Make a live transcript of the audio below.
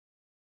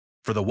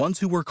For the ones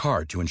who work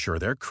hard to ensure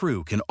their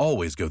crew can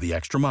always go the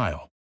extra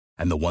mile,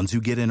 and the ones who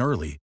get in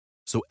early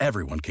so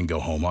everyone can go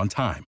home on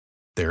time,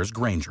 there's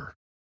Grainger,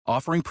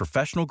 offering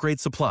professional-grade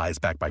supplies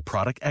backed by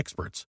product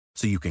experts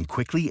so you can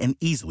quickly and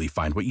easily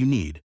find what you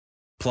need.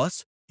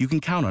 Plus, you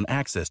can count on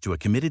access to a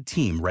committed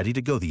team ready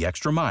to go the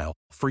extra mile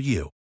for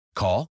you.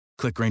 Call,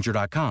 click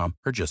Grainger.com,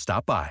 or just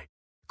stop by.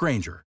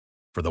 Grainger,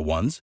 for the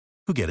ones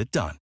who get it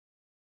done.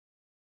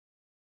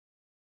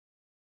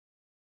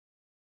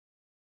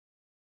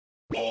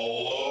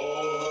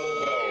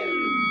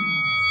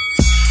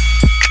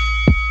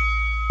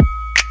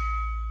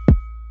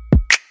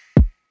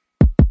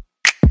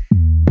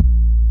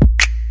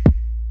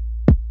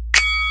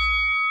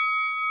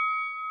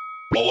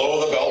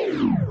 Below the belt.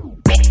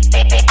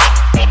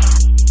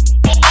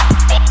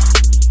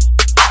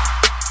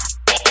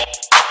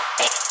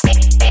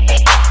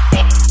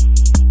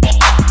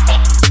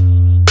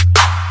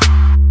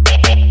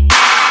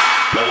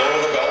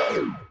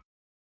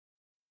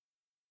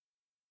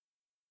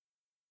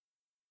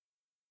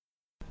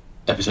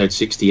 Episode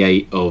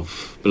 68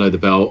 of Below the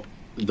Belt,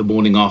 the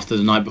morning after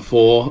the night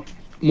before.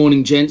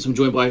 Morning, gents. I'm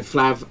joined by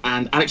Flav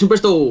and Alex in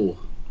Bristol.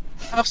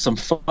 Have some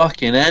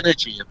fucking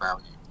energy about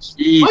you.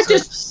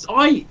 Jesus.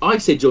 I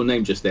said your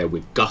name just there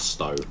with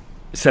gusto.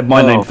 Said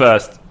my name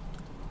first.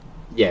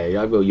 Yeah,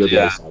 I will. You're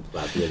the A side,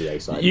 Flav. You're the A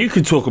side. You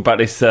could talk about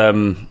this,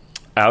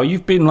 Al.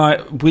 You've been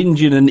like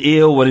whinging and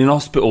ill and in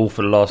hospital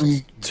for the last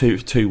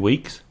 2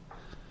 weeks.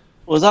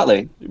 Well,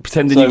 exactly.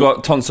 Pretending you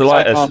got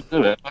tonsillitis. I can't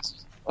do it.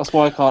 That's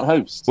why I can't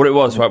host. What it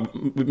was,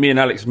 right? Me and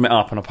Alex met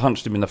up, and I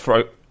punched him in the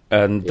throat,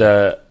 and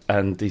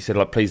he said,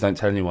 like, please don't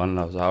tell anyone. And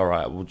I was like, all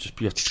right, we'll just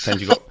you have to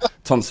pretend you got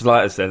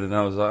tonsillitis then. And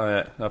I was like,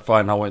 all right,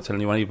 fine, I won't tell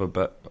anyone either.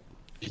 But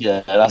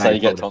yeah, that's how you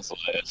get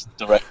tonsillitis.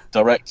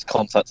 Direct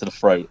contact to the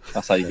throat.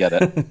 That's how you get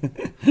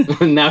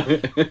it. Now,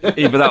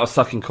 either that or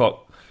sucking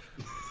cock.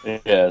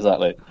 Yeah,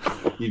 exactly.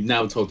 You've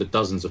now told the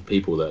dozens of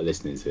people that are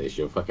listening to this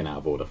you're fucking out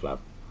of order, Flav.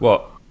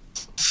 What?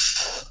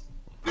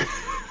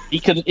 He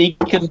can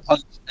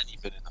punch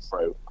anything in the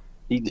throat.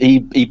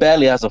 He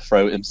barely has a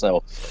throat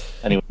himself.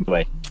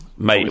 Anyway,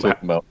 mate,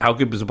 how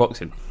good was the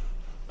boxing?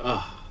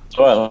 It's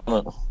all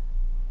right.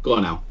 Go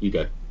on now, you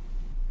go.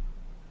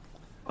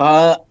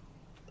 Yeah,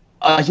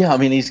 I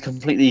mean, he's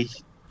completely.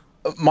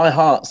 My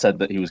heart said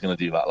that he was going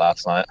to do that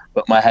last night,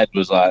 but my head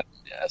was like,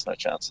 yeah, there's no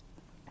chance.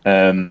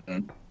 I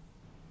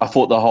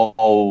thought the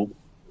whole,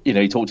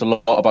 he talked a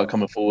lot about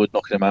coming forward,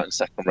 knocking him out in the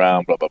second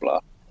round, blah blah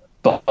blah,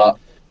 but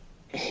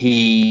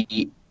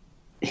he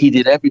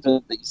did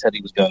everything that he said he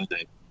was going to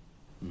do,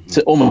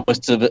 to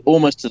almost to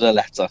the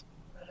letter.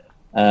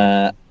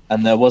 And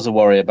there was a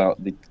worry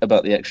about the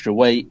extra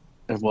weight.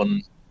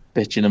 Everyone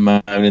bitching and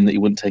moaning that he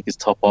wouldn't take his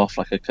top off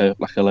like a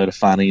load of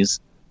fannies.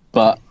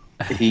 But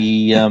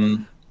he,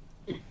 but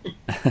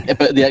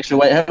the extra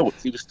weight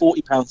helped. He was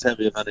 40 pounds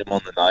heavier than him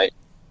on the night,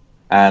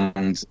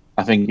 and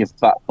I think if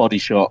that body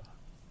shot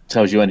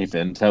tells you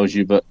anything, tells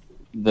you that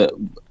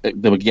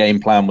the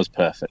game plan was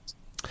perfect.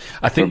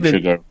 I think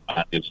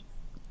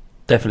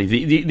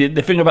definitely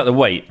the thing about the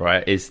weight,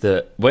 right, is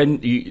that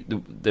when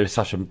there's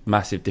such a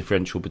massive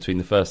differential between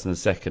the first and the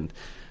second.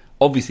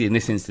 Obviously, in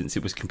this instance,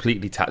 it was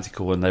completely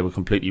tactical, and they were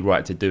completely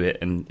right to do it,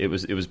 and it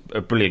was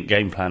a brilliant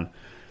game plan.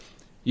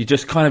 You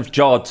just kind of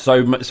jarred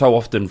so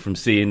often from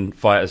seeing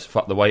fighters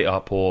fuck the weight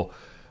up, or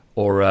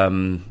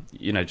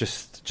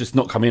just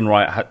not come in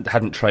right,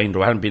 hadn't trained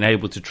or hadn't been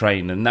able to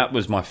train, and that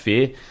was my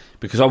fear,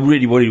 because I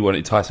really, really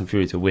wanted Tyson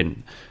Fury to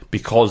win,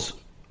 because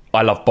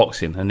I love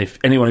boxing, and if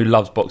anyone who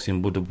loves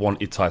boxing would have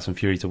wanted Tyson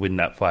Fury to win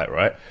that fight,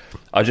 right?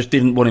 I just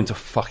didn't want him to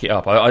fuck it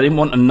up. I didn't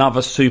want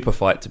another super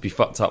fight to be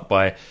fucked up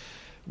by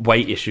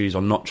weight issues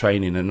or not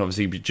training, and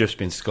obviously we've just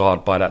been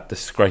scarred by that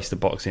disgrace to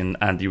boxing,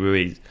 Andy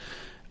Ruiz.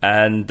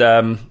 And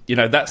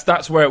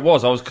that's where it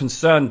was. I was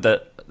concerned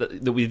that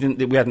we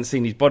hadn't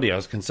seen his body. I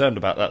was concerned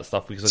about that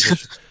stuff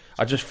because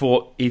I just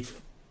thought he'd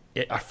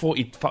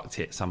fucked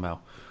it somehow.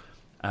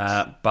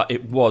 But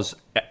it was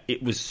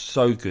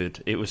so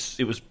good. It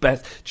was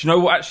best. Do you know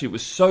what? Actually, it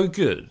was so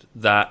good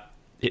that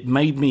it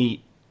made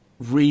me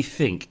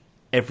rethink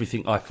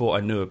everything I thought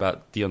I knew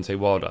about Deontay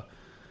Wilder.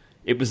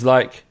 It was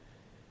like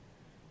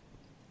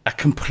a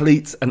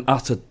complete and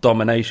utter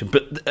domination.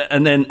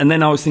 And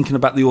then I was thinking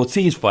about the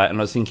Ortiz fight, and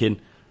I was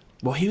thinking,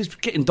 well, he was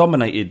getting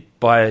dominated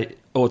by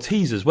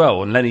Ortiz as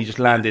well, and Lenny just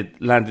landed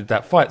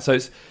that fight. So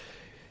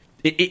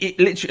it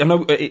literally, I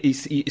know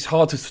it's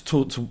hard to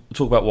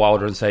talk about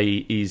Wilder and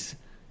say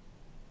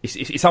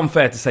it's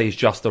unfair to say he's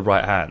just a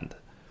right hand,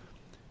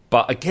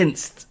 but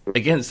against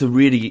a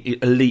really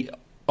elite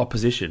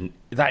opposition,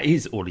 that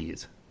is all he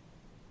is.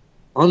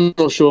 I'm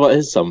not sure that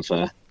is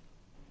unfair,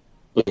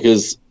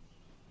 because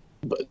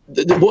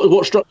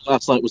what struck me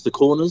last night was the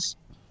corners,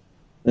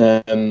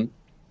 and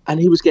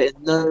he was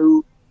getting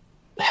no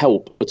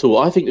help at all.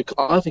 I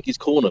think his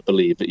corner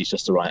believed that he's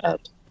just a right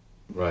hand,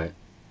 right?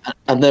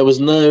 And there was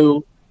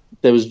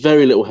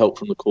very little help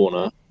from the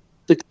corner.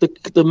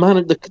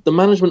 The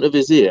management of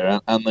his ear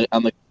and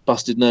the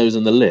busted nose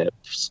and the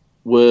lips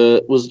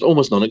was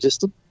almost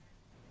non-existent.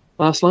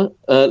 last night.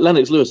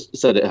 Lennox Lewis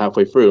said it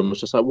halfway through and was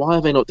just like, why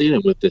are they not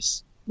dealing with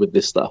this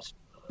stuff?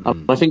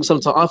 I think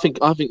sometimes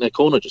I think their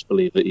corner just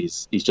believe that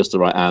he's just the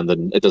right hand,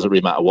 and it doesn't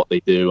really matter what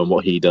they do and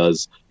what he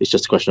does. It's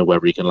just a question of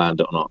whether he can land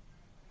it or not.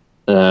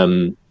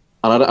 And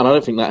I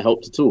don't think that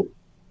helped at all.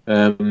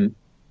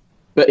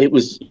 But it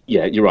was,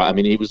 yeah, you're right. I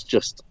mean, it was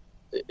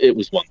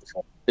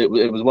wonderful. It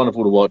was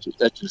wonderful to watch. It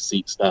was edge of the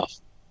seat stuff.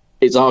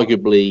 It's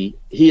arguably,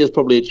 he has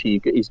probably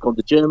achieved, he's gone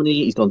to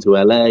Germany, he's gone to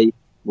LA,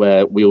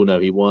 where we all know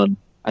he won,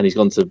 and he's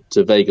gone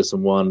to Vegas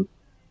and won.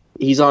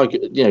 He's only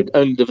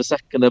the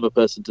second ever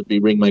person to be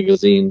Ring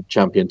Magazine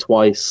champion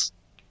twice.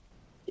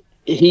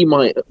 He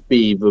might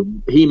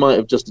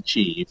have just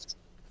achieved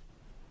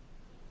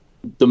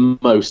the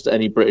most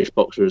any British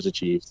boxer has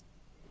achieved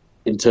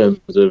in terms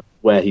of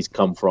where he's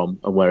come from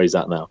and where he's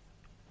at now.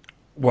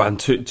 Well, and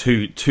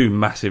two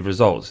massive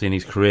results in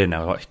his career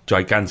now, like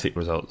gigantic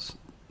results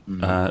in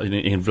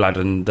Vlad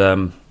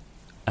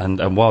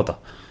and Wilder,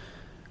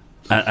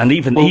 and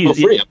even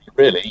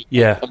really,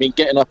 yeah. I mean,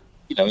 getting up,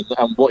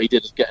 and what he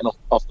did is getting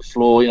off the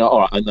floor. All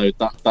right, I know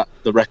that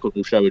the record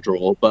will show a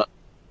draw, but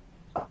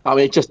I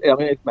mean,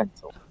 it's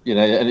mental,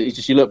 and it's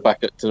just, you look back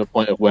to the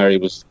point of where he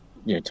was,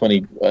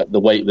 20, the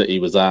weight that he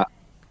was at,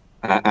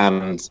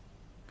 and.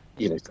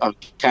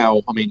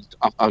 Cow. I mean,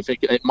 I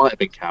think it might have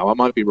been Cow. I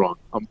might be wrong.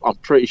 I'm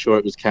pretty sure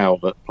it was Cow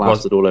that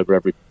plastered all over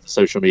every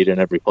social media and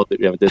every pod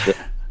that we ever did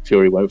that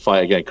Fury won't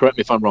fight again. Correct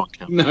me if I'm wrong,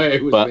 Cow. No,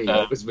 it was me.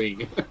 It was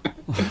me.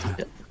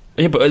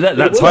 Yeah, but at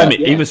that time,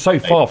 he was so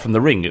far from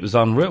the ring. It was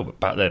unreal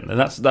back then, and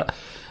that's that.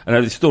 I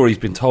know the story's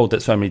been told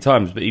that so many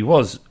times, but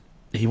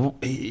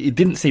it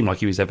didn't seem like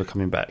he was ever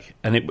coming back,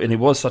 and it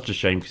was such a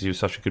shame because he was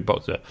such a good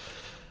boxer.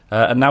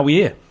 And now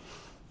we're here.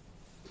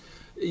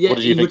 Yeah, what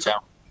did you think,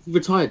 Cow? He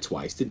retired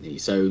twice, didn't he?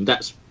 So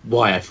that's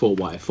why I fought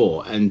what I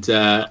fought. And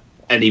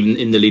even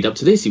in the lead up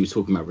to this, he was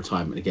talking about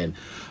retirement again.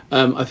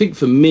 I think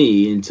for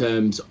me, in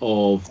terms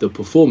of the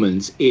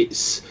performance,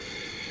 it's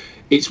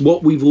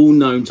what we've all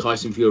known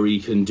Tyson Fury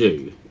can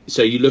do.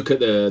 So you look at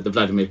the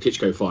Vladimir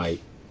Klitschko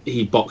fight,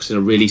 he boxed in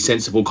a really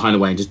sensible kind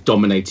of way and just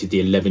dominated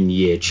the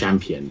 11-year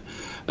champion.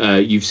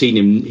 You've seen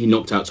him, he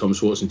knocked out Tom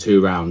Schwartz in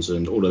 2 rounds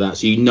and all of that.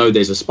 So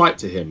there's a spike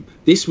to him.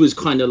 This was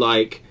kind of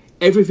like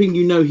everything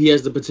he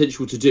has the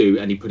potential to do,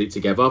 and he put it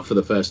together for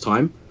the first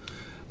time.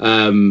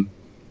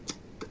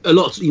 A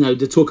lot,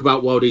 the talk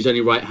about Wilder's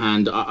only right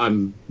hand,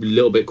 I'm a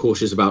little bit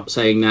cautious about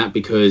saying that,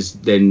 because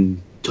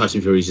then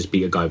Tyson Fury's just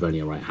beat a guy with only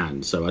a right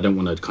hand. So I don't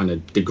want to kind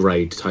of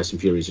degrade Tyson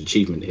Fury's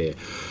achievement here.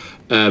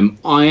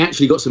 I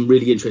actually got some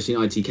really interesting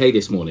ITK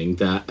this morning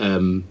that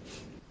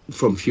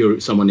from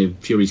someone in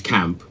Fury's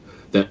camp,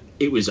 that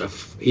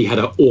he had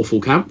an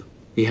awful camp.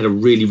 He had a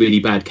really, really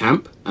bad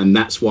camp, and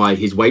that's why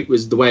his weight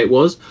was the way it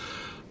was.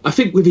 I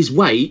think with his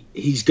weight,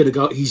 he's going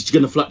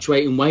to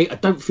fluctuate in weight. I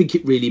don't think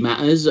it really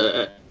matters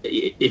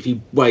if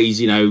he weighs,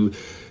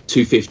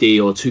 250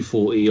 or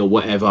 240 or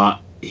whatever.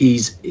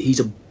 He's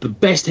the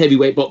best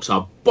heavyweight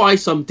boxer by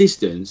some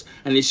distance,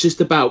 and it's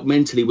just about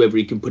mentally whether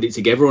he can put it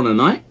together on a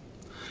night.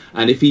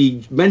 And if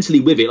he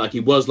mentally with it, like he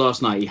was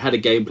last night, he had a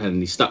game plan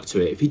and he stuck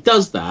to it. If he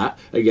does that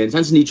against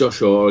Anthony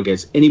Joshua or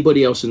against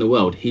anybody else in the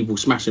world, he will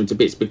smash them to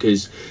bits,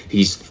 because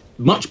he's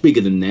much bigger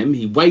than them,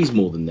 he weighs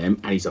more than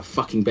them, and he's a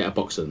fucking better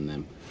boxer than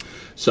them.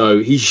 So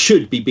he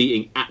should be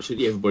beating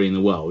absolutely everybody in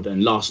the world.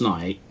 And last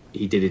night,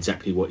 he did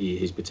exactly what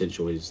his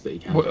potential is that he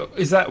can. Well,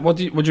 is that what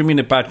do you mean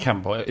a bad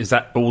camp? Is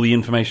that all the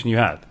information you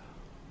had?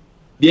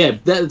 Yeah,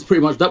 that's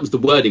pretty much, that was the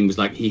wording, was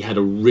like he had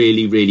a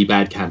really, really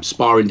bad camp.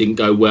 Sparring didn't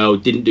go well,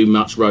 didn't do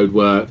much road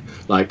work.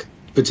 Like,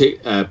 he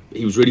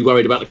was really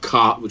worried about the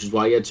cut, which is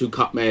why he had 2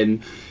 cut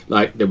men.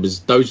 Like, those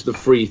are the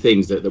 3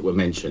 things that were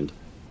mentioned.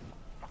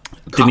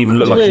 Didn't even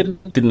look like he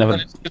didn't have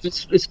a...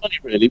 It's funny,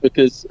 really,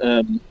 because,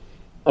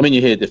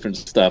 you hear different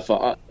stuff.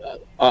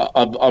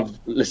 I've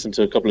listened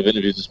to a couple of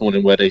interviews this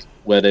morning where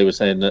they were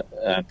saying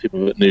that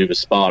people that knew the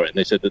sparring,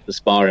 they said that the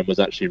sparring was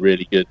actually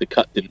really good. The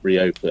cut didn't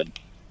reopen.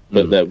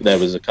 But there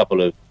was a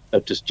couple of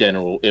just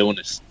general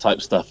illness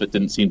type stuff that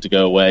didn't seem to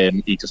go away,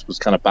 and he just was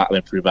kind of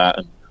battling through that,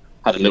 and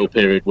had a little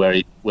period where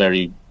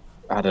he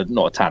had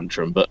not a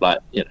tantrum, but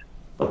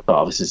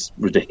oh, this is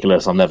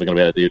ridiculous, I'm never going to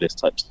be able to do this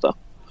type of stuff.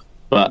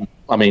 But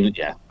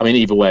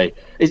either way,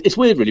 it's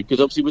weird really,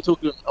 because obviously we're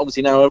talking,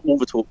 now all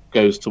the talk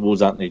goes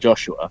towards Anthony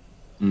Joshua,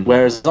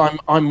 whereas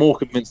I'm more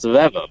convinced than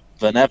ever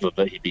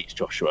that he beats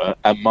Joshua,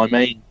 and my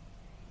main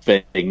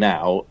thing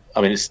now,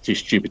 it's too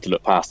stupid to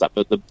look past that,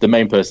 but the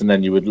main person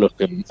then you would look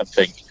and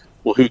think,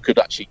 well, who could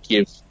actually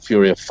give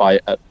Fury a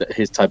fight at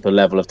his type of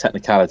level of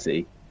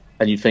technicality?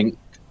 And you think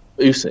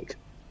Usyk.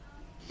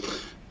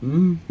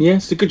 Yeah,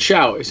 it's a good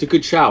shout.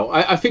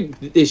 I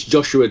think this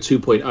Joshua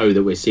 2.0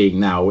 that we're seeing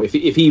now, if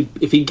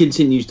he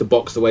continues to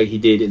box the way he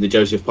did in the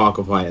Joseph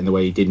Parker fight and the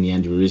way he did in the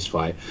Andy Ruiz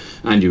fight,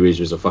 Andy Ruiz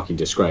was a fucking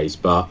disgrace,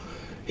 but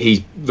he's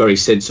very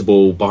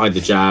sensible behind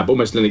the jab,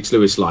 almost Lennox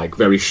Lewis-like,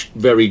 very,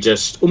 very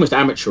just almost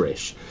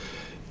amateurish.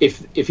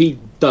 If he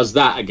does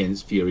that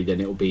against Fury, then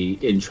it'll be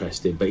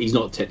interesting. But he's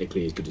not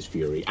technically as good as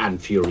Fury,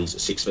 and Fury's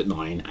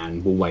 6'9"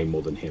 and will weigh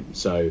more than him.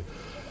 So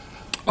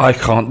I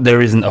can't.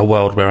 There isn't a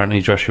world where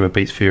Anthony Joshua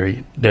beats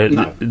Fury. There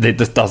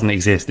just doesn't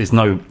exist. There's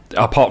no,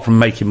 apart from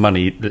making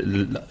money,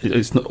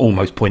 it's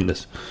almost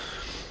pointless.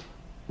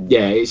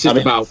 Yeah, it's just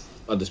about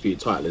undisputed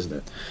title, isn't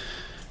it?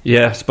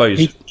 Yeah, I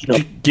suppose.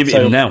 Give it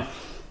him now.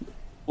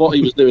 What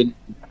he was doing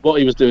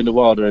to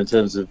Wilder in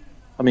terms of,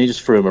 I mean, he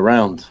just threw him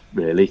around,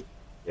 really.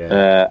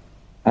 Yeah.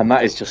 And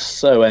that is just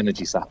so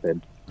energy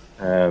sapping.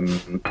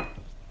 And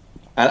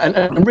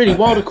really,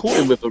 Wilder caught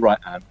him with the right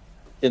hand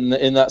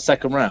in that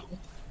second round.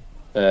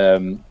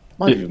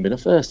 Might have even been a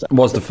first. It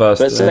was the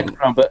first. But second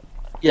round, but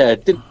yeah,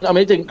 it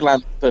didn't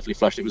land perfectly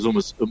flush. It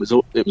was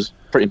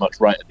pretty much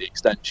right at the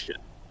extension.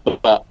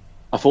 But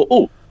I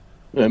thought,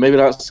 maybe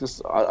that's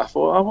just, I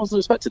thought I wasn't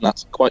expecting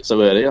that quite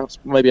so early.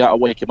 Maybe I'll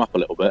wake him up a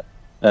little bit.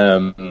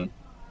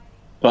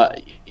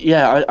 But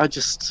yeah, I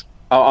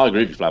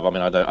agree with you, Flav. I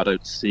mean, I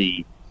don't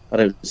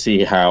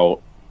see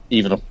how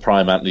even a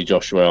prime Anthony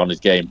Joshua on his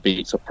game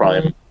beats a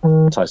prime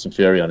Tyson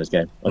Fury on his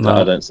game. I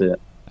don't see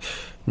it.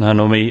 No,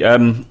 not me.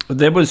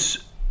 There was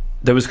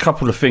a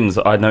couple of things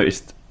that I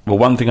noticed. Well,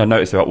 one thing I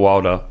noticed about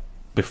Wilder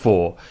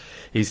before,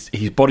 his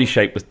body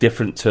shape was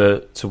different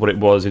to what it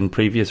was in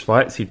previous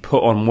fights. He'd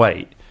put on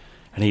weight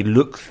and he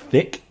looked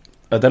thick.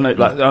 I don't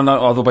know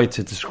no other way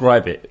to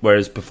describe it.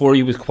 Whereas before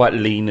he was quite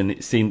lean and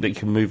it seemed that he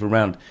could move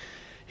around.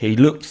 He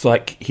looked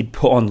like he'd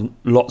put on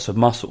lots of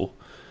muscle.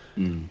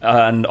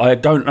 And I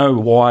don't know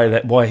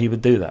why he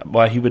would do that.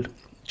 Why he would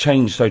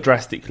change so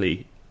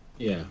drastically.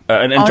 Yeah.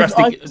 Well,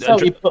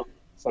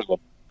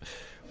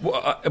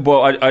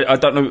 I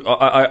don't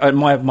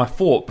know. My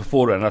thought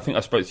before then, and I think I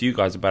spoke to you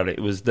guys about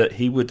it, was that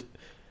he would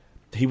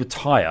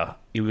tire.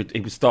 He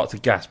would start to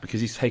gas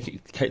because he's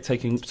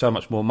taking so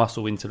much more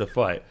muscle into the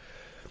fight,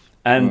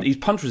 and his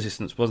punch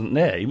resistance wasn't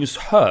there. He was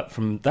hurt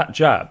from that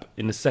jab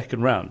in the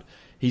second round.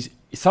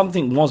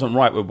 Something wasn't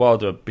right with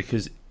Wilder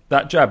because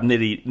that jab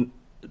nearly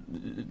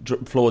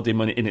floored him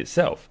in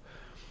itself.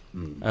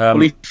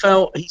 He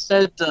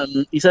said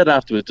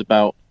afterwards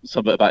about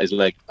something about his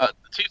leg. The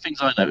two things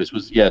I noticed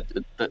was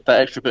that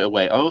extra bit of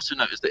weight. I also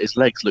noticed that his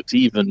legs looked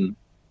even,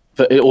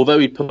 although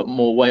he put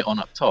more weight on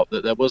up top,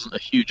 that there wasn't a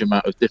huge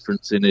amount of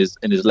difference in his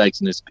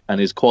legs and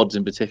his quads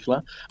in particular.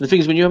 And the thing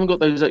is, when you haven't got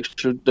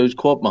those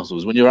quad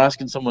muscles, when you're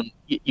asking someone,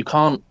 you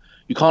can't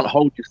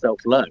hold yourself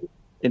low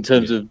in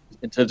terms of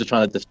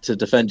trying to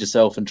defend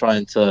yourself and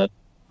trying to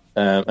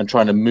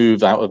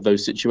move out of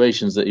those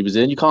situations that he was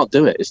in. You can't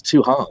do it. It's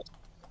too hard.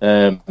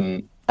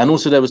 And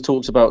also there was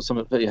talks about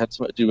something that he had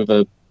something to do with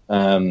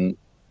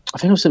I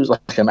think also it was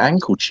like an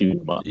ankle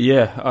tumour.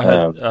 Yeah, I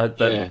heard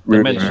they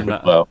mentioned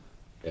that. Well.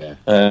 Yeah.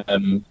 I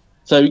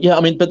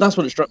mean, but that's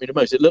what it struck me the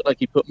most. It looked like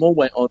he put more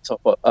weight up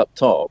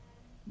top,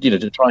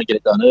 to try and get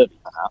it done early,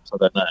 perhaps. I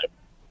don't know.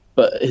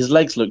 But his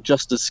legs looked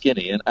just as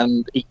skinny,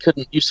 and he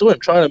couldn't. You saw him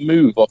trying to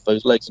move off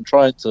those legs and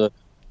trying to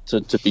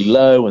be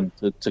low and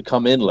to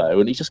come in low,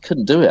 and he just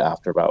couldn't do it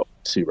after about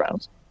 2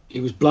 rounds. He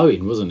was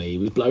blowing, wasn't he? He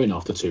was blowing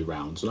after 2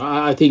 rounds. And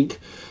I think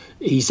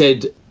he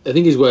said, I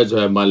think his words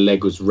were, my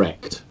leg was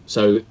wrecked.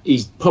 So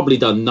he's probably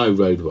done no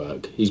road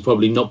work. He's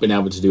probably not been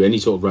able to do any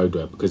sort of road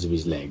work because of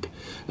his leg.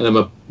 And I'm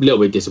a little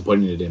bit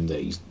disappointed in him that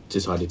he's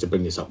decided to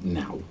bring this up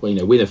now. Well,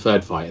 win a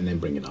third fight and then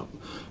bring it up.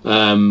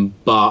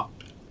 But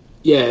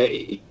yeah,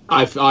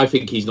 I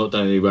think he's not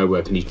done any road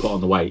work and he's put on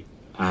the weight.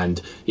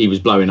 And he was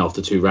blowing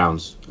after 2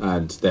 rounds.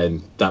 And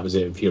then that was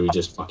it. Fury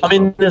just fucking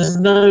up.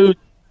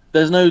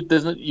 There's no,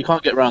 you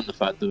can't get around the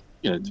fact that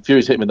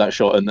Fury's hit him with that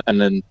shot,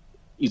 and then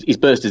he's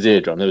burst his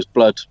eardrum. There was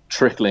blood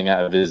trickling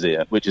out of his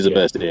ear, which is a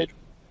burst eardrum.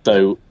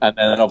 So, and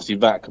then obviously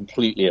that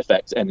completely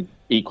affects any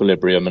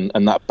equilibrium,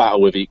 and that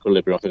battle with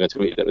equilibrium, I think I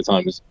tweeted at the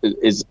time,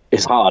 is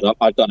hard.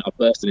 I've done it. I've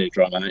burst an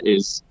eardrum, and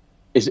it's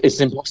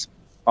impossible.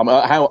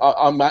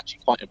 I'm actually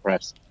quite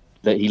impressed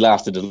that he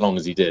lasted as long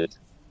as he did,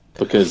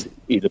 because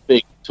he's a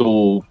big,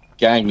 tall,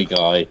 gangly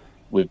guy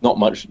with not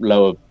much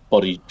lower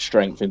body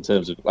strength in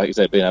terms of, like you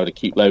said, being able to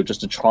keep low,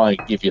 just to try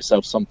and give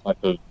yourself some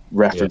type of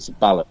reference of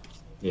balance.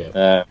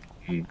 Yeah,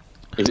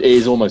 it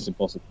is almost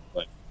impossible.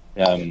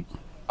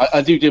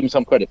 I do give him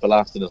some credit for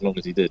lasting as long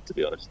as he did, to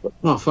be honest. But.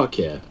 Oh fuck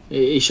yeah,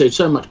 he showed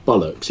so much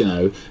bollocks,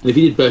 And if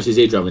he did burst his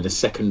eardrum in the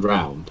second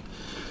round,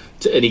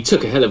 and he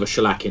took a hell of a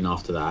shellacking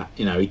after that,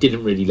 he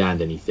didn't really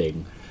land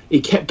anything. He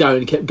kept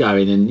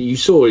going, and you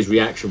saw his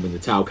reaction when the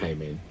towel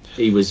came in.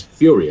 He was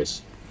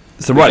furious.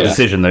 It's the right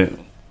decision, though.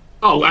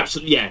 Oh,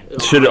 absolutely, yeah.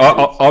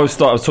 I was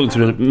talking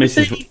to the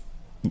missus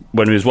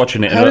when we was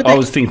watching it, and I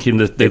was thinking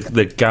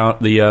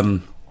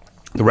the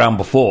round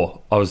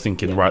before. I was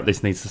thinking, right,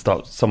 this needs to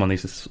start. Someone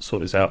needs to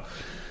sort this out.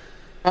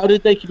 How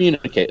did they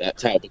communicate that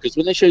towel? Because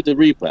when they showed the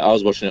replay, I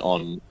was watching it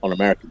on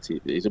American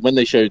TV. So when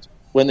they showed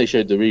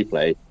the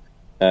replay,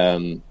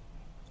 the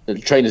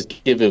trainers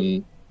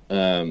given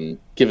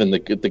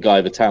the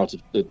guy the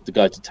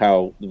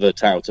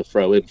towel to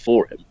throw in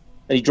for him,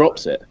 and he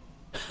drops it.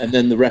 And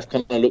then the ref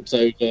kind of looks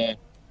over,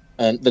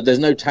 and there's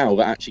no towel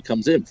that actually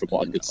comes in, from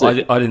what I could see. I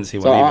didn't see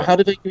one either. How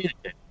did they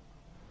communicate?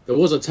 There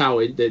was a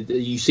towel.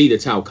 You see the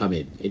towel come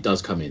in. It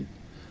does come in.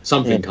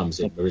 Something comes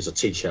in. There is a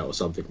t-shirt or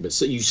something, but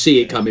so you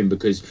see it come in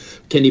because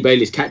Kenny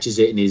Bayless catches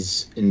it in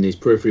his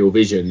peripheral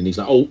vision, and he's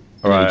like, "Oh!"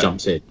 And he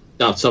jumps in.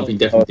 No, something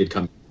definitely did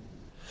come.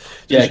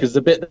 Yeah, because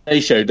the bit that they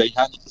showed, they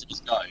hand it to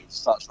this guy who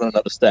starts running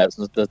up the steps,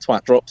 and the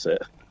twat drops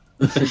it.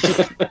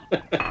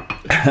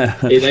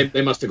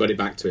 They must have got it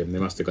back to him. They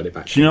must have got it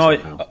back. Do you know?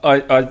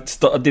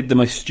 I did the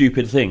most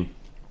stupid thing.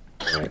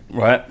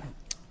 Right.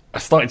 I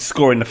started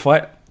scoring the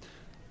fight.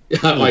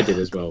 I did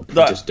as well.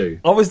 I just do.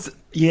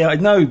 I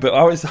know, but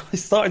I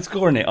started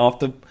scoring it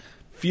after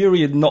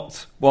Fury had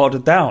knocked Wilder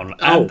down.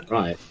 And,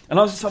 right. And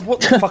I was just like,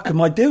 what the fuck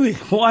am I doing?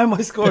 Why am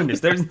I scoring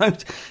this?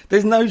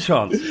 There's no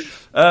chance.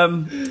 I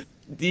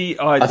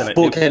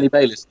thought Kenny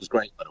Bayless was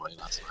great, by the way,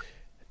 last night.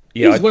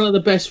 Yeah, he's one of the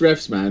best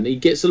refs, man. He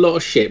gets a lot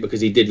of shit because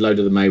he did load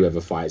of the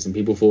Mayweather fights, and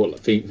people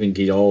think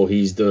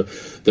he's the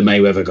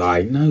Mayweather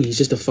guy. No, he's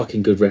just a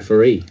fucking good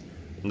referee.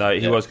 No,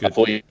 he was good. I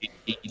thought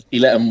he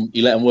let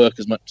him work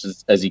as much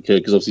as he could,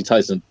 because obviously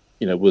Tyson,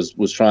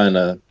 was trying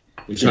to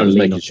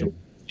lean on him.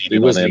 He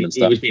was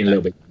being a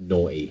little bit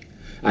naughty,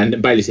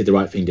 and Bayless did the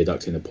right thing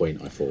deducting the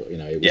point. I thought,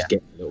 it was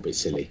getting a little bit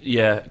silly.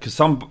 Yeah, because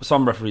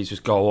some referees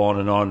just go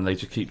on, and they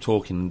just keep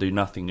talking and do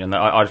nothing. And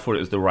I thought it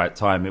was the right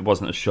time. It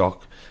wasn't a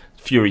shock.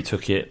 Fury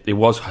took it. It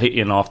was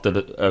hitting after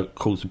the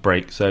call to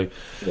break, so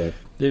it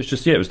was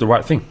just it was the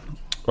right thing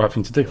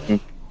to do.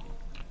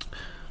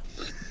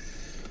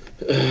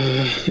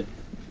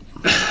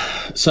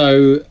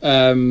 So,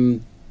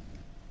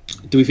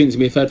 do we think there's gonna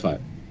be a third fight?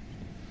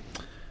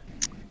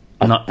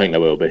 I think there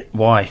will be.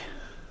 Why?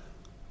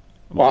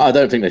 Well, I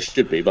don't think there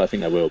should be, but I think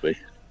there will be.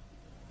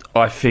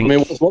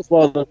 What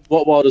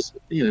Wilder's,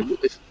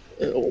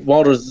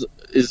 Wilder's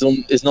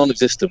is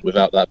non-existent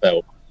without that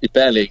belt. He's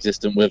barely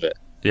existent with it.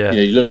 Yeah.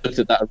 You looked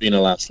at that arena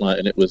last night,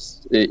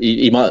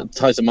 and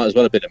Tyson might as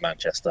well have been in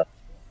Manchester.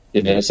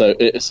 So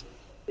it's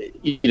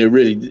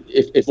really,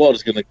 if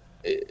Wilder's going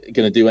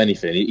to do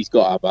anything, he's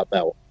got to have that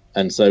belt,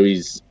 and so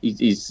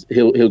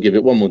he'll give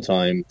it one more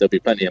time. There'll be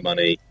plenty of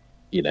money,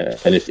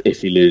 and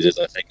if he loses,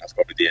 I think that's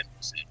probably the end.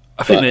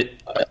 I think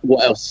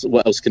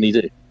what else can he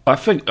do? I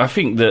think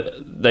that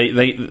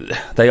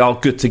they are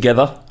good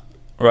together,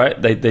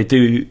 right? They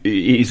do.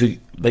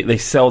 They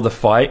sell the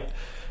fight.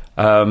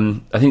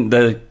 I think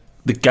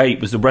the gate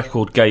was the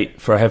record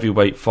gate for a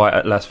heavyweight fight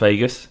at Las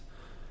Vegas.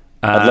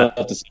 I'd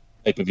love to see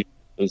pay-per-view.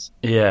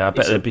 Yeah, I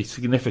bet they'd be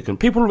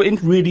significant. People are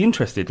really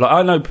interested. Like,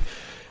 I know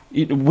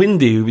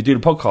Windy, who we do the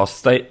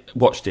podcast, they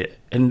watched it,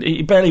 and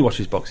he barely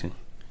watches boxing.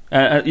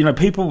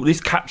 People,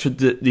 this captured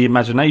the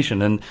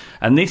imagination,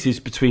 and this is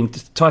between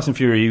Tyson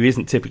Fury, who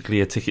isn't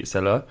typically a ticket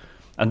seller,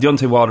 and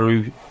Deontay Wilder,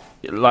 who,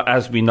 like,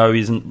 as we know,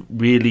 isn't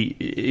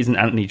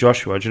Anthony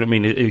Joshua. Do you know what I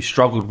mean? Who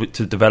struggled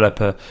to develop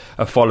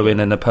a following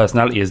and a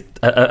personality,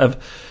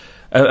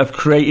 have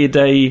created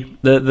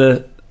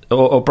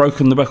or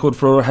broken the record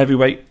for a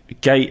heavyweight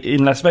gate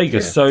in Las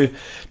Vegas. Yeah. So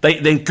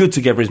they're good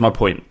together, is my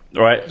point,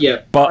 right?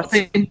 Yeah, but I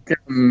think.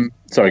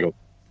 Sorry, go.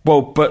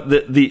 Well, but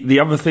the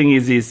other thing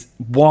is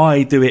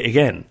why do it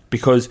again?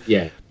 Because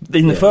in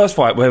the first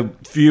fight where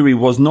Fury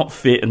was not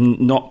fit and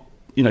not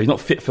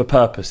fit for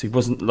purpose, he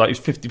wasn't, like, he was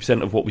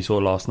 50% of what we saw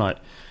last night,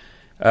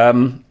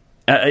 and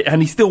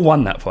he still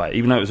won that fight,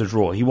 even though it was a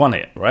draw. He won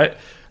it, right?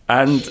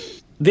 And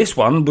this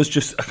one was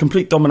just a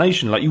complete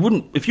domination. Like, you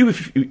wouldn't, if you were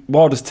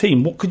Wilder's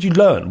team, what could you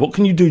learn? What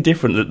can you do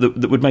different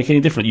that would make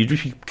any difference? You'd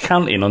just be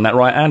counting on that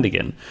right hand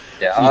again.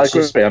 Yeah, I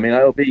agree. I mean,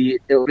 it'll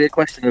be a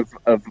question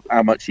of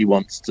how much he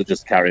wants to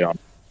just carry on,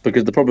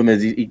 because the problem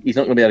is he's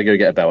not going to be able to go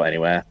get a belt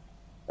anywhere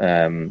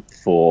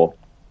for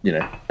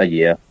a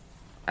year,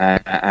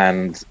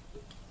 and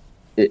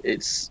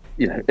it's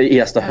he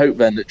has to hope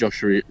then that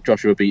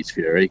Joshua beats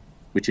Fury,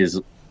 which is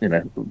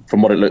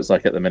from what it looks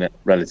like at the minute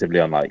relatively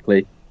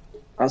unlikely.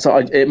 So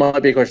it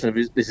might be a question of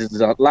this is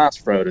his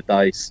last throw of the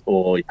dice,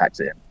 or he packs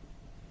it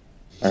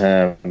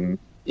in.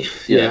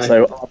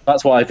 So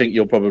that's why I think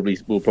we'll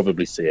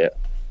probably see it.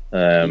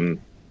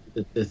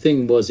 The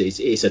thing was,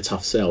 it's a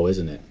tough sell,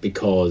 isn't it?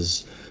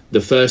 Because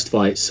the first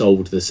fight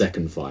sold the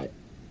second fight,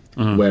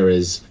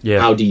 whereas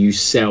how do you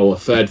sell a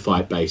third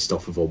fight based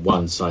off of a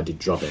one-sided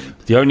drubbing?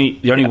 The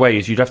only way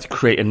is you'd have to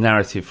create a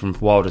narrative from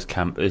Wilder's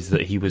camp is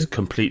that he was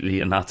completely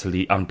and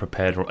utterly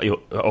unprepared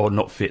or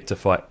not fit to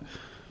fight.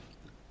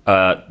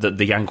 That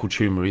the ankle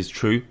tumour is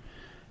true.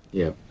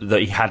 Yeah,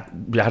 that he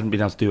hadn't been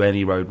able to do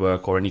any road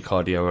work or any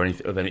cardio or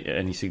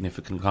any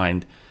significant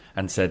kind,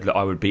 and said that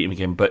I would beat him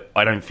again. But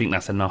I don't think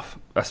that's enough.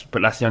 That's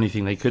the only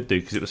thing they could do,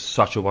 because it was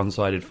such a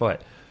one-sided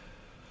fight.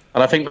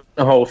 And I think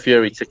the whole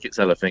Fury ticket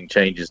seller thing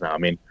changes now. I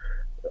mean,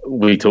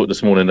 we talked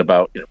this morning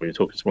about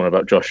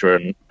Joshua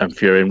and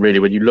Fury, and really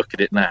when you look at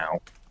it now,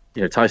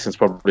 Tyson's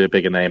probably a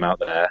bigger name out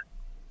there.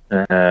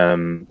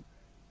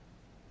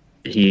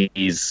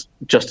 He's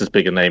just as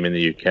big a name in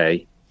the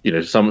UK.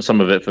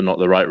 Some of it for not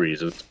the right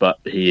reasons, but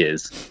he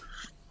is.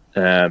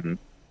 And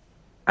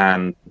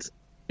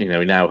he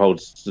now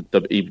holds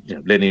the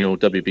lineal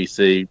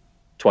WBC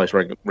twice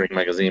Ring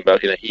Magazine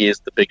belt. He is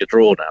the bigger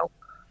draw now.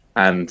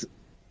 And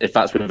if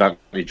that's with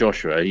Anthony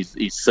Joshua, he's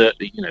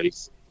certainly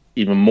he's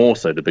even more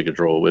so the bigger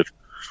draw with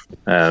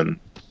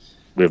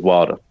with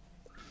Wilder.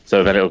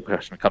 So then it'll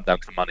come down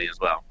to money as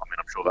well. I mean,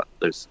 I'm sure that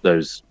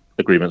those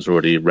agreements are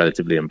already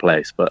relatively in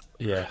place, but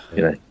you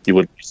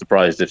wouldn't be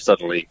surprised if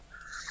suddenly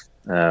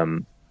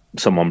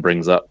someone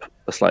brings up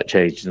a slight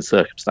change in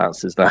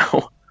circumstances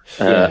now,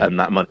 and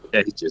that money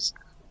changes.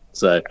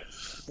 So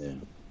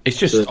it's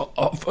just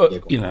I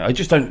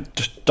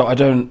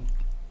don't.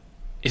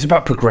 It's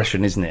about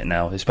progression, isn't it?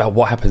 Now it's about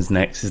what happens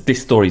next.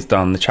 This story's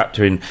done. The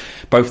chapter in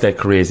both their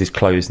careers is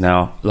closed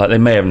now. Like, they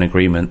may have an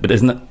agreement, but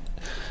there's no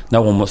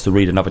one wants to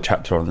read another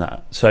chapter on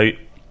that. So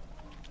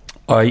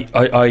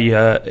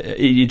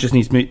you just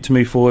need to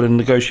move forward, and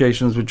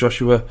negotiations with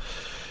Joshua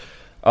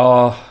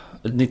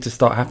need to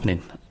start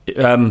happening.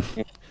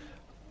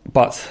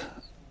 But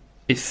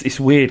it's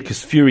weird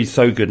because Fury's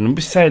so good, and we've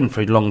been saying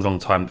for a long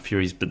time that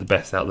Fury's the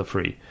best out of the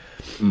three.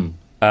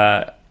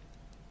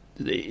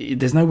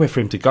 There's nowhere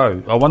for him to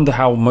go. I wonder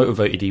how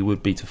motivated he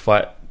would be to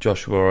fight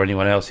Joshua or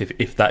anyone else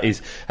if that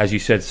is, as you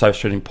said,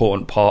 such an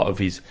important part of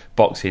his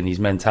boxing, his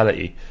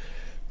mentality.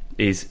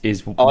 I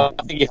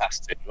think he has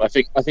to. I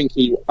think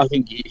he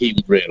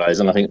would realise,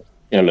 and I think,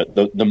 look,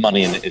 the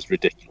money in it is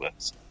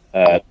ridiculous.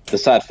 The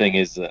sad thing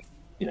is that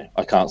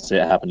I can't see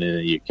it happening in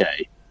the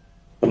UK.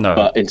 No.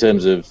 But in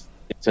terms of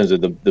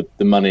the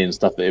money and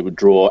stuff that it would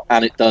draw,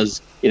 and it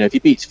does, if he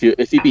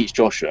beats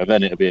Joshua,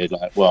 then it'll be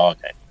like, well,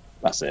 okay,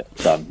 that's it,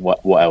 done.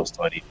 What else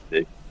do I need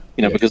to do?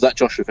 Because that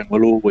Joshua thing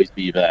will always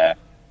be there,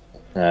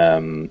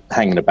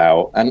 hanging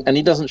about, and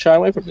he doesn't shy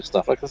away from this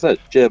stuff. Like I said,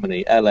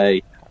 Germany, LA,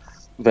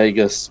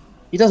 Vegas,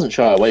 he doesn't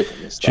shy away from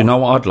this stuff. Do you know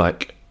what I'd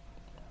like?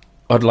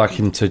 I'd like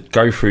him to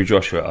go through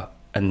Joshua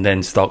and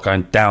then start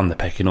going down the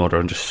pecking order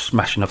and just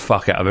smashing the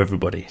fuck out of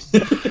everybody.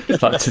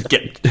 Like, to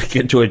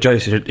get Joy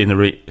Joyce in the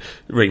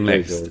ring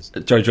next.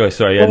 Joe Joyce,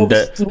 sorry, and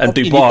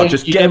Dubois.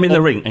 Just get him in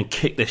the ring and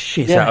kick the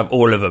shit out of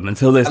all of them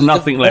until there's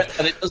nothing left.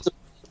 And it does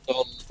depend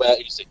on where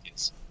Usyk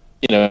is.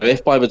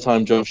 If by the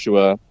time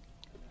Joshua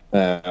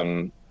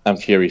and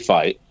Fury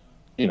fight,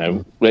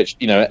 which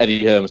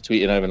Eddie Hearn was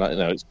tweeting over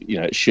like,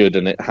 it should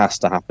and it has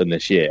to happen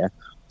this year.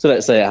 So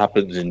let's say it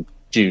happens in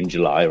June,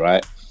 July,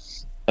 right,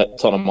 at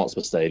Tottenham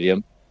Hotspur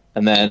Stadium,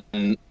 and then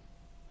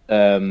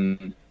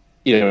and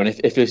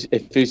if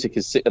Usyk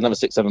is another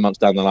 6-7 months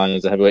down the line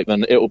as a heavyweight,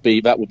 then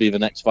that will be the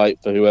next fight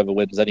for whoever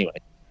wins anyway.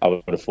 I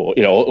would have thought,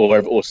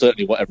 or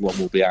certainly what everyone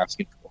will be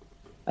asking for.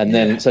 And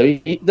then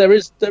there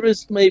is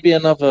maybe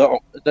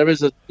there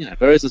is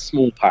a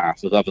small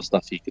path of other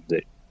stuff he can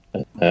do.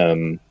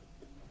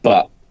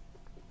 But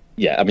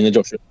I mean, the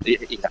Joshua,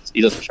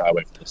 he doesn't shy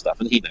away from this stuff,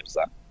 and he knows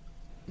that.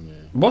 Yeah.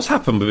 What's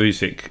happened with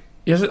Usyk?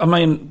 He's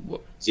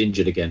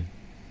injured again.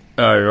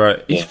 Oh,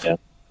 right. I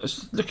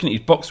was looking at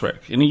his box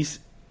rec, and he's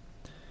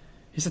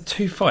had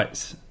 2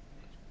 fights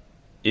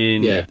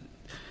in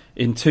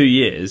 2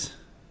 years.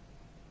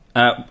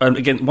 And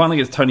again, one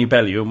against Tony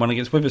Bellew and one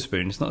against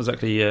Witherspoon. It's not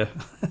exactly.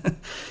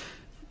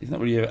 He's not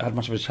really had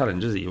much of a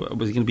challenge, is he?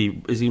 Is he going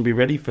to be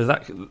ready for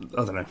that?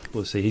 I don't know.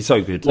 We'll see. He's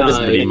so good. It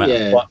doesn't really matter.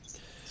 Yeah.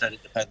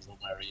 It depends on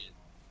where he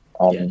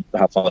is,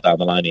 how far down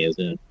the line he is.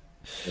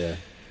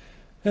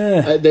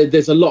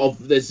 There's a lot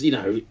of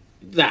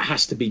that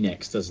has to be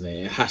next, doesn't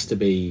it? It has to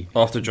be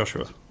after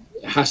Joshua.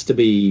 It has to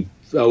be.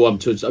 I'm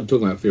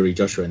talking about Fury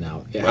Joshua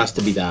now. It has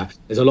to be that.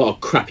 There's a lot of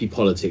crappy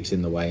politics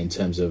in the way in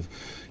terms of,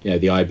 the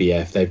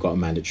IBF, they've got a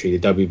mandatory,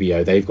 the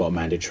WBO, they've got a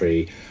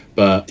mandatory,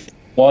 but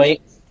why?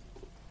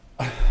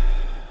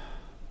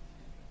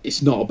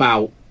 It's not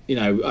about,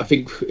 I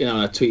think,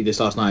 I tweeted this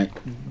last night.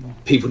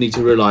 People need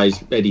to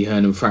realise Eddie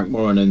Hearn and Frank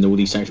Moran and all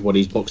these sanctioned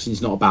bodies,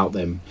 boxing's not about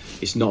them.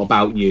 It's not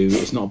about you.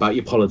 It's not about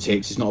your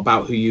politics. It's not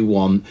about who you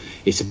want.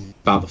 It's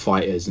about the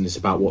fighters, and it's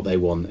about what they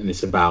want, and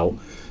it's about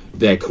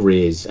their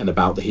careers and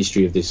about the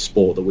history of this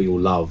sport that we all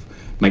love.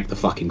 Make the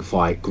fucking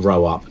fight,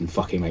 grow up and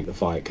fucking make the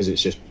fight, because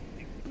it's just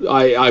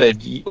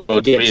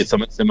it's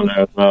something similar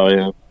as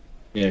well.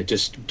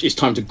 Just it's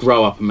time to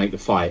grow up and make the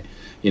fight.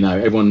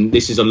 Everyone,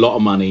 this is a lot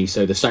of money,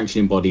 so the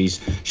sanctioning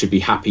bodies should be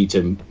happy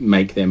to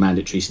make their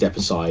mandatory step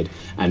aside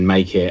and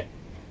make it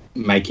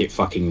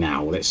fucking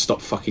now. Let's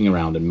stop fucking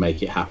around and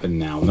make it happen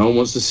now. No one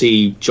wants to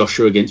see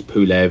Joshua against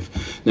Pulev.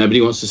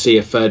 Nobody wants to see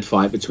a third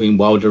fight between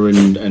Wilder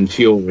and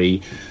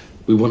Fury.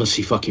 We want to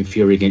see fucking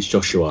Fury against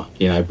Joshua,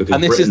 because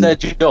and this is their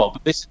job.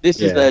 This is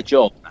their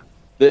job.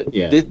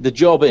 The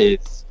job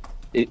is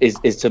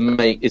to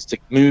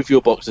move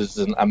your boxers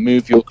and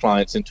move your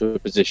clients into a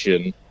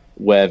position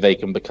where they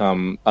can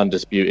become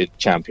undisputed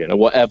champion or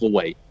whatever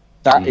way.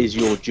 That is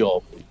your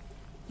job.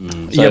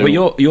 So, but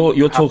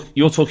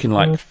you're talking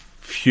like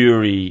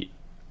Fury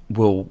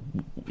will,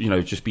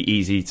 just be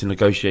easy to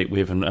negotiate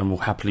with and will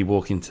happily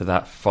walk into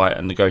that fight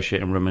and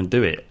negotiating room and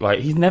do it. Like,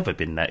 he's never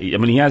been that. I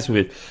mean, he has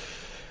with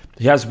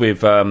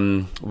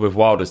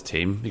Wilder's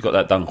team. He got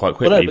that done quite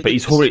quickly. But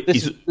he's already.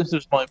 This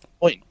is my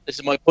point. This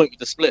is my point with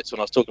the splits. When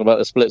I was talking about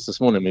the splits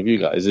this morning with you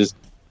guys, is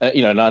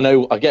and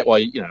I get why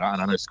and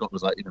I know Scott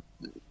was like,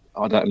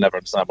 I don't never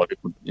understand why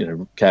people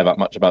care that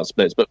much about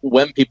splits. But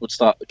when people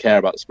start to care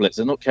about the splits,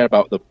 they don't care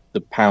about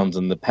the pounds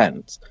and the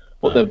pence.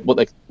 What they're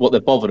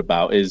bothered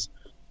about is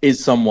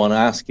someone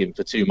asking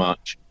for too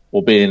much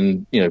or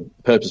being,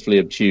 purposefully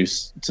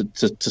obtuse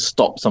to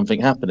stop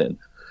something happening.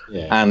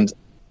 Yeah.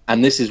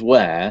 And this is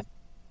where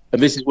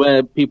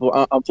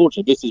people,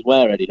 unfortunately, this is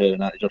where Eddie Hearn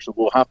and Anthony Joshua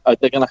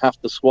they're going to have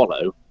to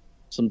swallow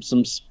some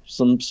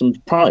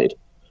pride,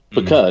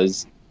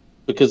 because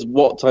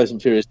what Tyson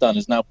Fury has done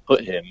is now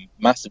put him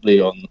massively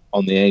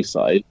on the A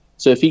side.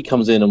 So if he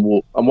comes in and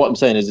what I'm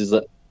saying is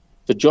that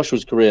for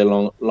Joshua's career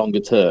longer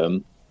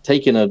term,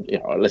 taking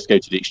let's go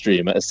to the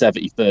extreme at a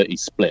 70-30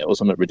 split or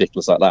something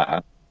ridiculous like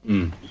that.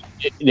 The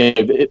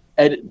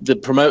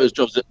promoters'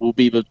 jobs will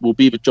be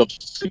the jobs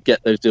to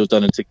get those deals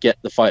done and to get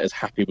the fighters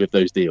happy with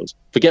those deals.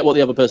 Forget what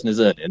the other person is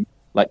earning,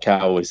 like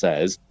Cal always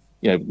says.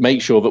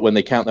 Make sure that when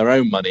they count their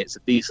own money, it's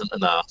decent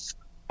enough,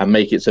 and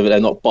make it so that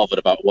they're not bothered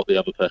about what the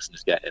other person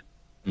is getting,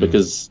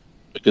 because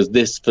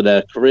this, for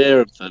their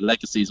career and for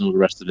legacies and all the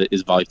rest of it,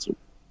 is vital,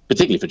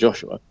 particularly for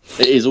Joshua.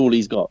 It is all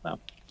he's got now.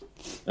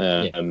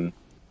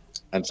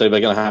 And so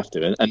they're going to have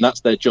to, and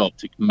that's their job,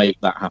 to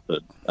make that happen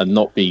and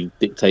not be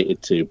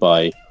dictated to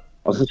by, I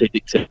was going to say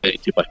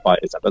dictated to by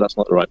fighters, but that's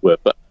not the right word,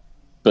 but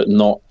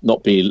not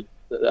be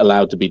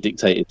allowed to be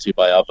dictated to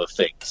by other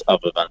things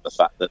other than the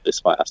fact that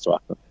this fight has to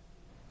happen.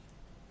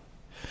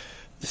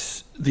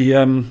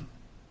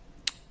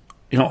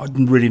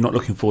 I'm really not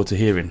looking forward to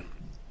hearing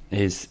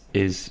is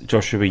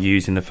Joshua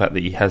using the fact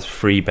that he has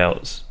 3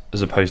 belts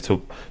as opposed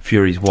to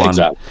Fury's 1,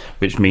 exactly,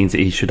 which means that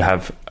he should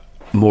have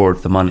more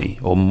of the money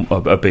or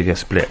a bigger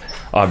split.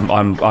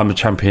 I'm a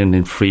champion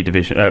in 3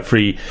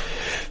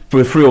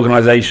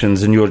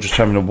 organisations, and you're just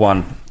champion of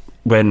 1.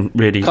 When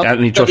really,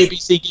 Anthony Joshua,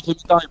 WBC give him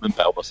a diamond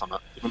belt or something.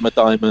 Give him a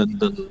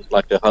diamond and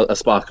like a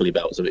sparkly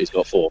belt, so that he's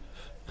got 4.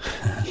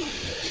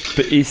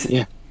 But it's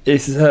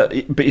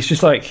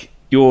just like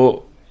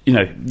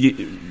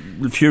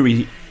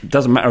Fury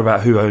doesn't matter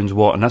about who owns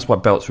what, and that's why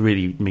belts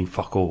really mean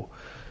fuck all.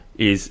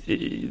 Is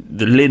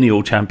the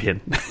lineal champion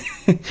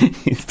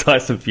is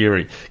Tyson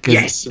Fury.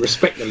 Yes,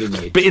 respect the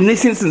lineage. But in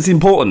this instance,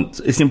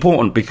 it's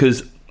important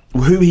because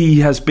who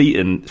he has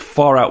beaten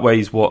far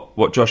outweighs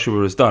what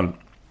Joshua has done.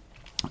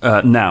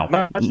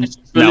 Now, I mean,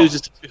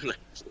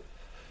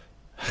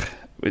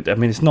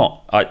 it's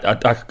not.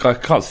 I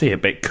can't see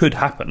it, but it could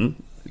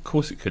happen. Of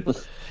course, it could.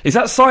 Is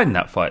that signed,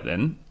 that fight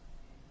then?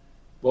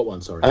 What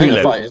one? Sorry,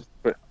 I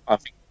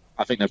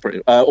think they're pretty.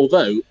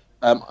 Although.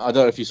 I don't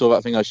know if you saw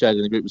that thing I shared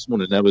in the group this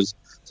morning. There was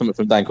something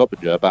from Dan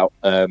Coppinger about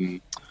Pulev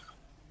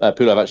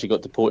actually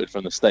got deported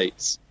from the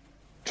States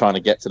trying to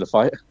get to the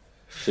fight.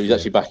 So he's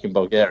actually back in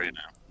Bulgaria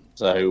now.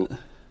 So,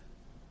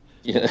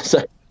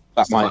 so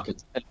that might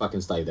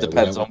stay there.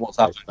 Depends on what's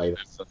happening.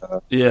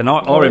 And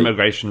our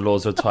immigration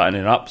laws are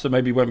tightening up, so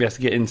maybe he won't be able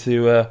to get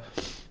into...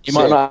 he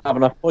might not have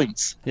enough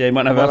points. Yeah, he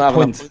might not have enough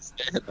points.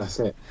 That's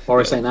it.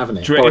 Boris ain't having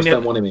it. Boris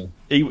don't want him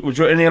in. Would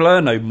you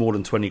learn no more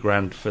than 20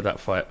 grand for that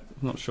fight?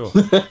 I'm not sure.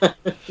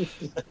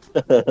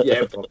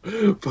 Yeah,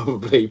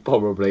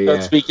 probably. Yeah.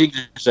 Doesn't speak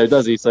English though,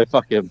 does he? So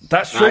fuck him.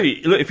 That's true.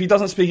 Look, if he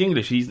doesn't speak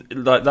English, he's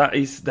like that.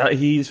 He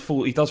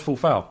does full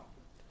foul.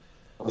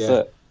 That's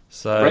it.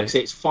 So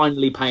Brexit's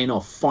finally paying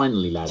off.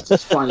 Finally, lads,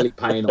 it's finally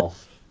paying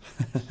off.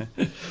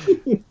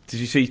 Did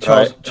you see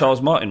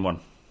Charles Martin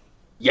won?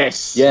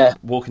 Yes. Yeah.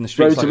 Walking the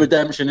streets. Road to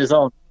redemption is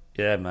on.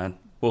 Yeah, man.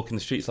 Walking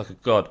the streets like a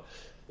god.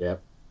 Yeah.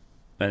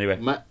 Anyway,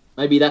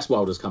 maybe that's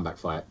Wilder's comeback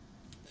fight.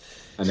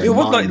 And then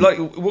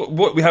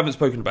what we haven't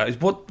spoken about is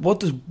what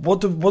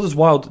does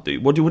Wilder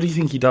do? What do you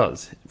think he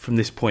does from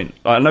this point?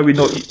 I know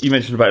you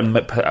mentioned about him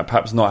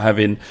perhaps not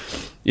having,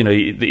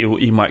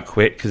 he might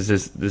quit because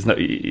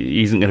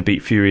he isn't going to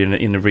beat Fury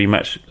in the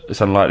rematch.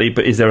 It's unlikely.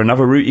 But is there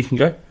another route he can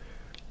go?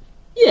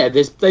 Yeah,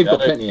 they've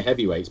got plenty of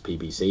heavyweights,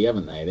 PBC,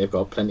 haven't they? They've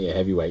got plenty of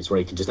heavyweights where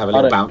he can just have a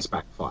little bounce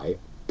back fight.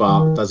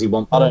 But does he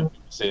want? I don't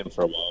see him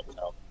for a while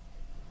now.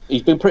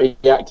 He's been pretty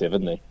active,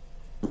 hasn't he?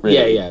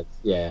 Really?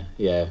 Yeah.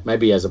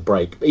 Maybe he has a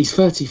break. But he's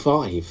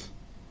 35.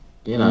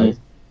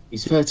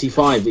 He's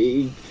 35.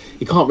 He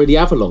can't really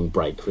have a long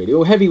break, really.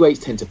 Or heavyweights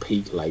tend to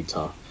peak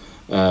later,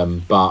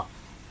 but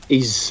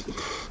he's.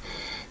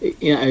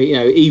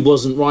 He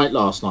wasn't right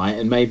last night,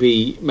 and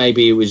maybe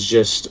it was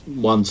just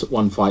one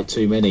fight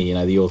too many.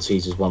 The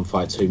Ortiz was one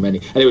fight too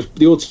many, and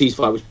the Ortiz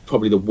fight was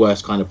probably the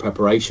worst kind of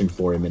preparation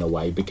for him in a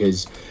way,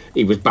 because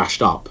he was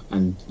bashed up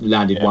and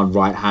landed one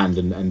right hand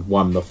and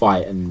won the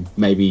fight, and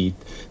maybe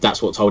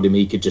that's what told him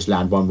he could just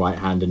land one right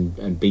hand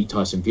and beat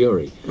Tyson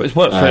Fury. But it's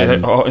worked for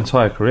our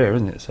entire career,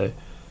 isn't it? So.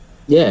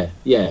 Yeah,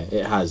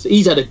 it has.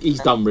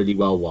 He's done really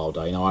well, Wilder.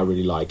 I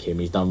really like him.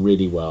 He's done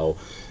really well.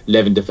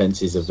 11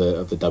 defences of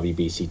the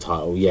WBC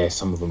title. Yeah,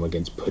 some of them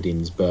against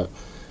puddings, but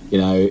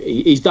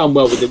he's done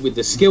well with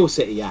the skill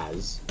set he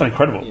has. Done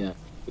incredible.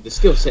 With the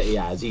skill set he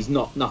has, he's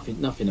not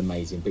nothing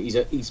amazing, but he's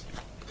a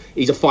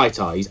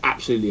fighter. He's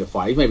absolutely a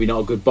fighter. He's maybe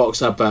not a good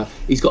boxer, but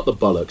he's got the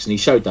bollocks, and he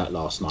showed that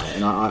last night.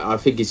 And I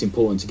think it's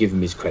important to give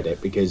him his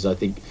credit, because I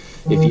think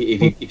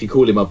if you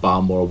call him a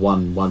bum or a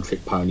one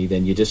trick pony,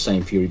 then you're just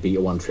saying Fury beat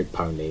a one trick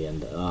pony,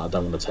 and I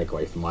don't want to take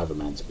away from either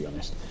man, to be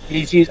honest.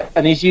 He's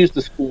used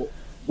the sport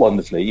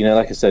wonderfully.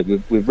 Like I said,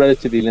 with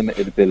relatively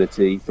limited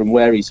ability, from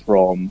where he's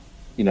from,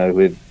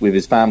 with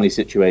his family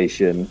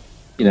situation,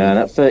 and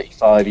at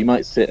 35, you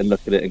might sit and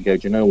look at it and go,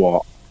 do you know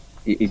what?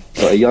 He's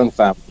got a young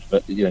family,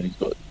 but he's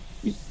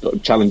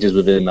got challenges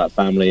within that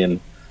family, and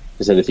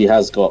I said if he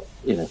has got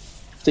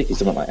particularly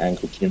something like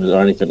ankle tumours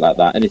or anything like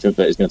that, anything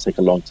that is going to take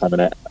a long time in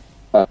it,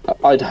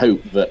 I'd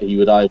hope that he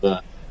would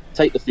either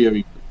take the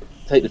Fury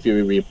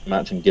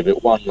rematch and give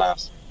it one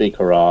last big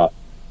hurrah,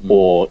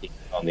 or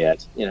on the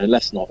edge.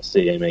 Let's not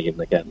see him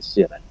against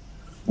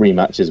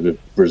rematches with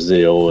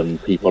Brazil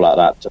and people like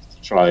that, just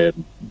to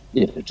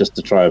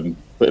try and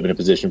put him in a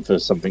position for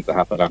something to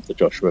happen after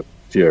Joshua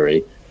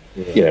Fury.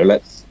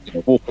 Let's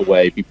walk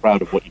away, be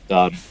proud of what you've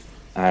done,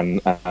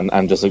 and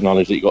just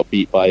acknowledge that you got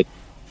beat by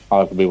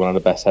arguably one of the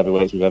best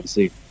heavyweights we've ever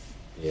seen.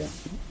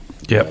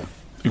 Yeah.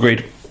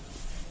 Agreed.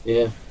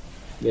 Yeah,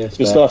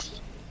 good stuff.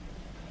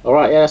 All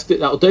right, that's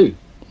good. That'll do.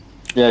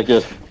 Yeah,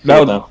 good.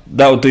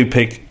 That'll do,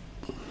 pig.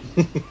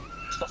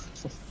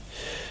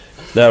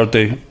 That'll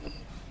do.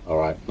 All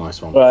right,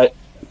 nice one. All right,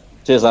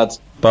 cheers, lads.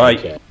 Bye.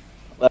 Okay.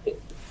 Bye.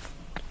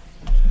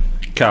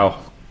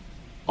 Cal.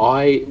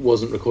 I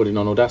wasn't recording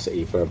on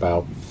Audacity for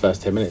about the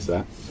first 10 minutes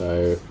of that,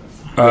 so...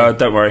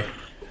 Don't worry.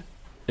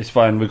 It's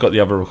fine, we've got the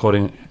other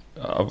recording.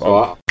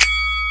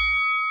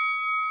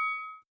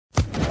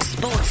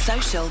 Sports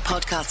Social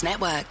Podcast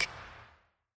Network.